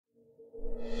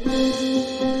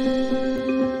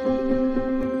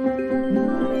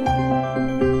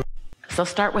So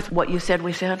start with what you said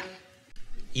we said.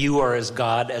 You are as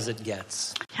God as it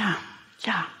gets.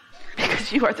 Yeah.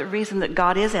 Because you are the reason that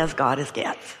God is as God as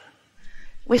gets.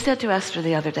 We said to Esther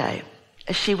the other day,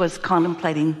 as she was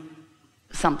contemplating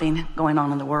something going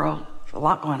on in the world, a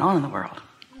lot going on in the world.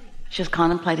 She was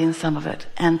contemplating some of it.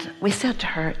 And we said to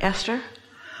her, Esther,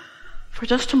 for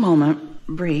just a moment,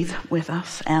 breathe with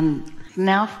us and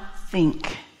now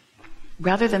think,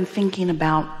 rather than thinking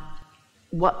about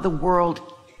what the world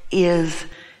is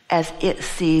as it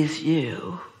sees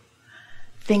you,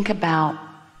 think about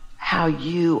how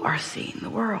you are seeing the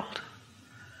world.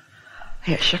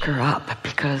 It shook her up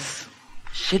because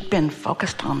she'd been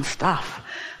focused on stuff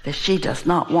that she does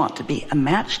not want to be a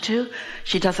match to.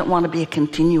 She doesn't want to be a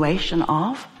continuation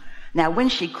of. Now, when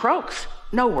she croaks,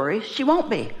 no worries, she won't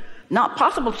be. Not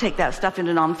possible to take that stuff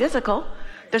into non-physical.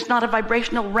 There's not a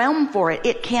vibrational realm for it.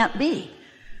 It can't be.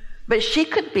 But she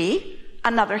could be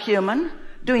another human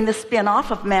doing the spin-off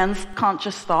of man's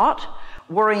conscious thought,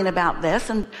 worrying about this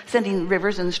and sending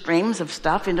rivers and streams of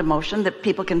stuff into motion that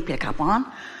people can pick up on.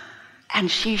 And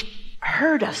she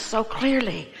heard us so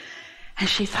clearly. And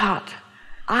she thought,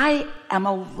 I am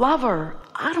a lover.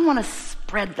 I don't want to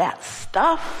spread that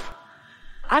stuff.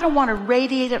 I don't want to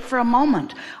radiate it for a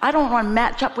moment. I don't want to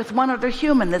match up with one other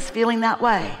human that's feeling that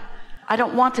way. I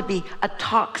don't want to be a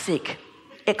toxic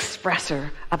expresser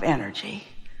of energy.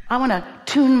 I want to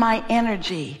tune my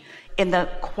energy in the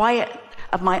quiet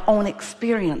of my own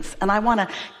experience, and I want to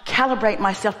calibrate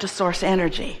myself to source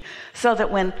energy so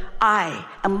that when I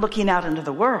am looking out into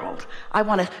the world, I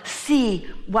want to see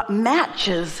what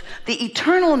matches the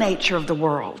eternal nature of the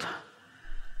world.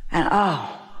 And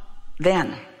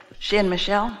then she and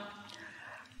Michelle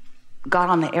got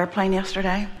on the airplane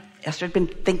yesterday. Esther had been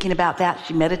thinking about that.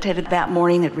 She meditated that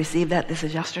morning, had received that. This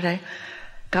is yesterday.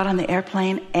 Got on the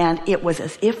airplane, and it was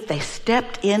as if they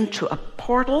stepped into a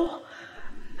portal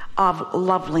of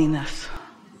loveliness.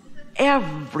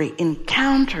 Every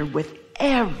encounter with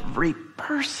every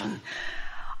person.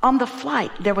 On the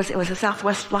flight, it was a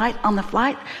Southwest flight. On the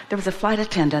flight, there was a flight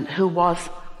attendant who was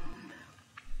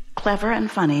clever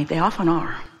and funny. They often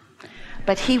are.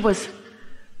 But he was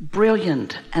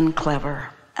brilliant and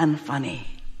clever and funny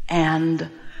and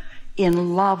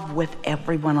in love with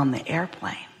everyone on the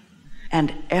airplane.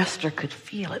 And Esther could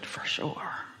feel it for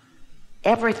sure.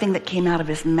 Everything that came out of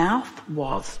his mouth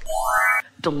was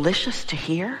delicious to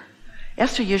hear.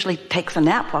 Esther usually takes a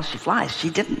nap while she flies. She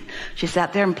didn't. She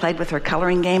sat there and played with her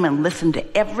coloring game and listened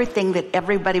to everything that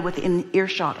everybody within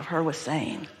earshot of her was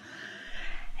saying.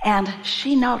 And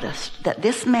she noticed that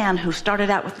this man who started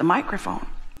out with the microphone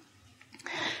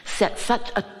set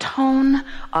such a tone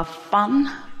of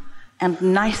fun and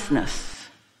niceness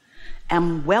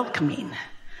and welcoming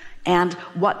and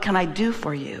what can I do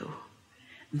for you,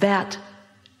 that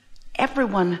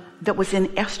everyone that was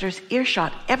in Esther's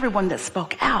earshot, everyone that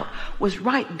spoke out, was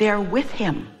right there with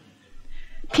him.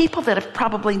 People that have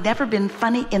probably never been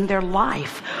funny in their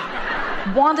life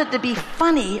wanted to be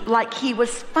funny like he was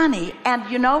funny. And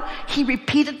he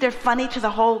repeated their funny to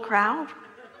the whole crowd.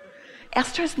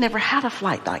 Esther's never had a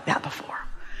flight like that before,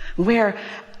 where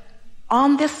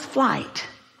on this flight,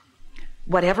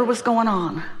 whatever was going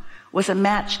on was a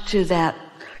match to that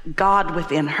God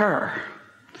within her.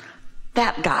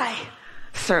 That guy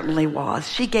certainly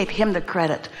was. She gave him the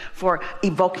credit for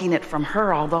evoking it from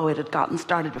her, although it had gotten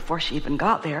started before she even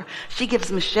got there. She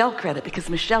gives Michelle credit because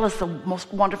Michelle is the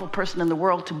most wonderful person in the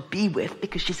world to be with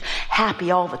because she's happy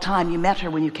all the time. You met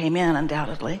her when you came in,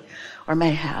 undoubtedly, or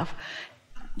may have.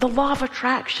 The law of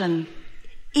attraction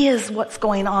is what's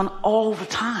going on all the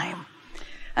time.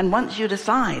 And once you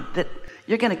decide that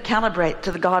you're going to calibrate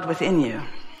to the God within you,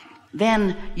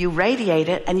 then you radiate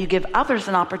it and you give others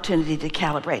an opportunity to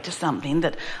calibrate to something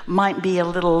that might be a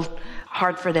little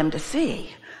hard for them to see.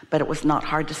 But it was not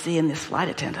hard to see in this flight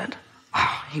attendant.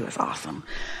 Oh, he was awesome.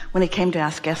 When he came to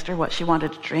ask Esther what she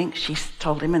wanted to drink, she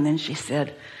told him, and then she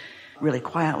said really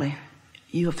quietly,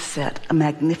 "You have set a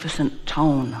magnificent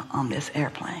tone on this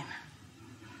airplane.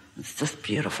 It's just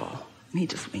beautiful." And he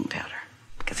just winked at her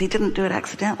because he didn't do it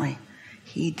accidentally.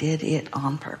 He did it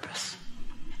on purpose.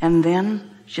 And then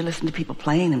she listened to people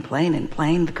playing and playing and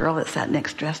playing. The girl that sat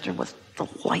next to Esther was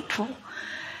delightful.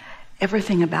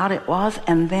 Everything about it was.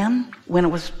 And then when it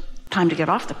was time to get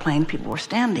off the plane, people were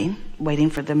standing, waiting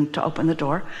for them to open the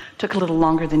door. Took a little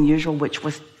longer than usual, which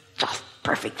was just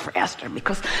perfect for Esther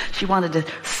because she wanted to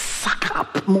suck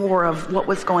up more of what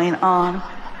was going on.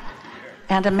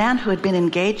 And a man who had been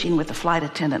engaging with the flight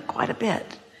attendant quite a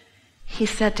bit, he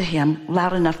said to him,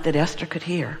 loud enough that Esther could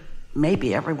hear,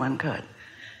 maybe everyone could.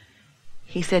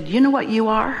 He said, "You know what you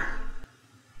are?"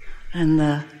 And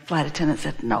the flight attendant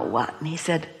said, "No, what?" And he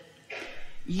said,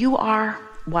 You are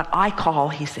what I call,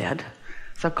 he said.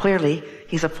 So clearly,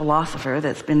 he's a philosopher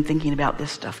that's been thinking about this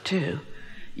stuff too.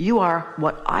 You are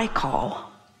what I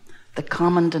call the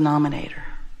common denominator.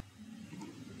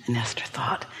 And Esther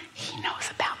thought, he knows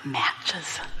about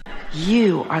matches.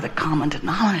 You are the common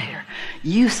denominator.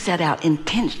 You set out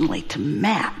intentionally to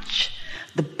match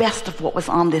the best of what was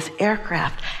on this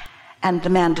aircraft. And the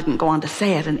man didn't go on to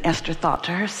say it, and Esther thought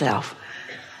to herself,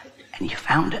 and you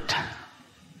found it.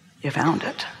 You found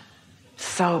it.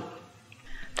 So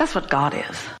that's what God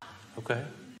is. Okay.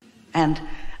 And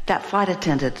that flight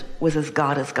attendant was as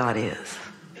God is,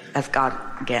 as God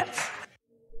gets.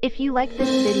 If you like this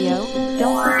video,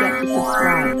 don't forget to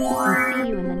subscribe, and see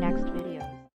you in the next